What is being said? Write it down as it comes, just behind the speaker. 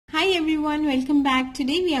Hi everyone, welcome back.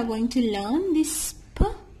 Today we are going to learn the sp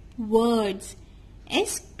words.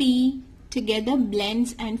 SP together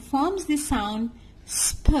blends and forms the sound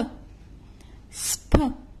sp.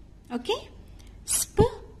 Sp. Okay? Sp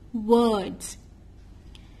words.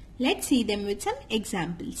 Let's see them with some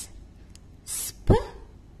examples. Sp,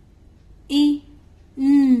 I,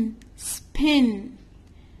 n, spin,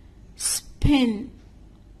 spin.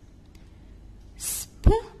 Sp,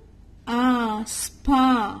 a,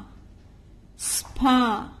 spa,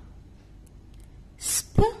 spa.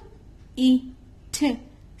 Sp, I, t,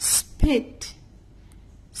 spit,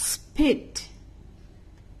 spit.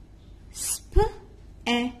 Sp,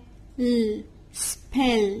 e, l,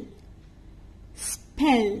 spell,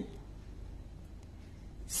 spell.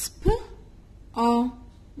 Sp, o,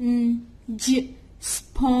 n, j,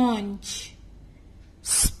 sponge,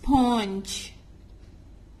 sponge.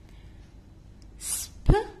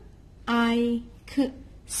 Sp, I, k,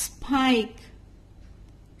 spike,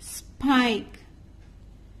 spike.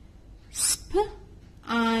 Sp,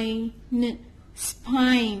 I, n,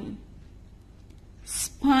 spine,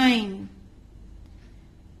 spine.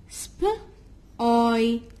 Sp,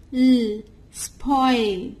 oi, l,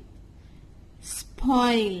 spoil,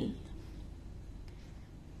 spoil.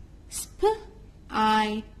 Sp,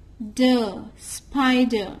 I, d,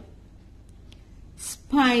 spider,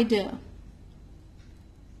 spider.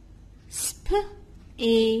 Sp,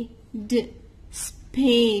 a, d,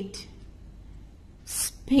 spade,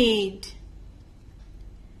 spade.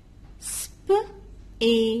 Sp,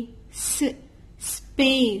 a, s,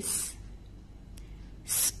 space,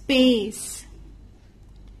 space.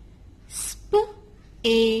 Sp,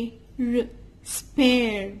 a, r,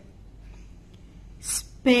 spare,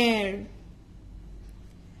 spare.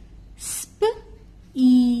 Sp,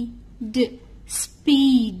 e, d,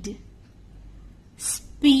 speed,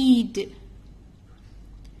 speed.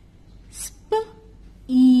 Sp,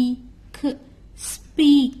 e, k,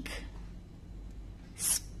 speak,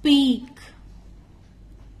 speak.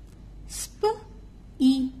 Sp,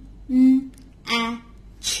 I, n, a,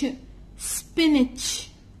 ch, spinach,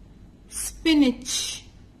 spinach.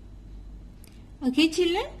 Okay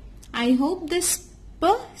children, I hope the sp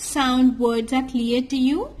sound words are clear to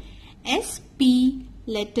you. SP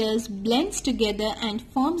letters blends together and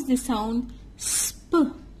forms the sound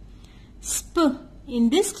sp, sp. In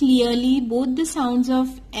this clearly both the sounds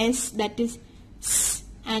of S, that is S,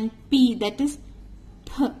 and P, that is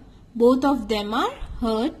P, both of them are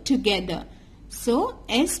heard together. So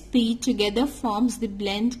SP together forms the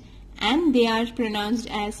blend and they are pronounced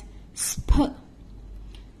as sp,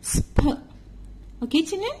 sp. Okay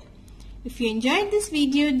children? If you enjoyed this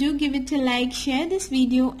video, do give it a like, share this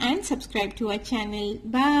video and subscribe to our channel.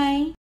 Bye.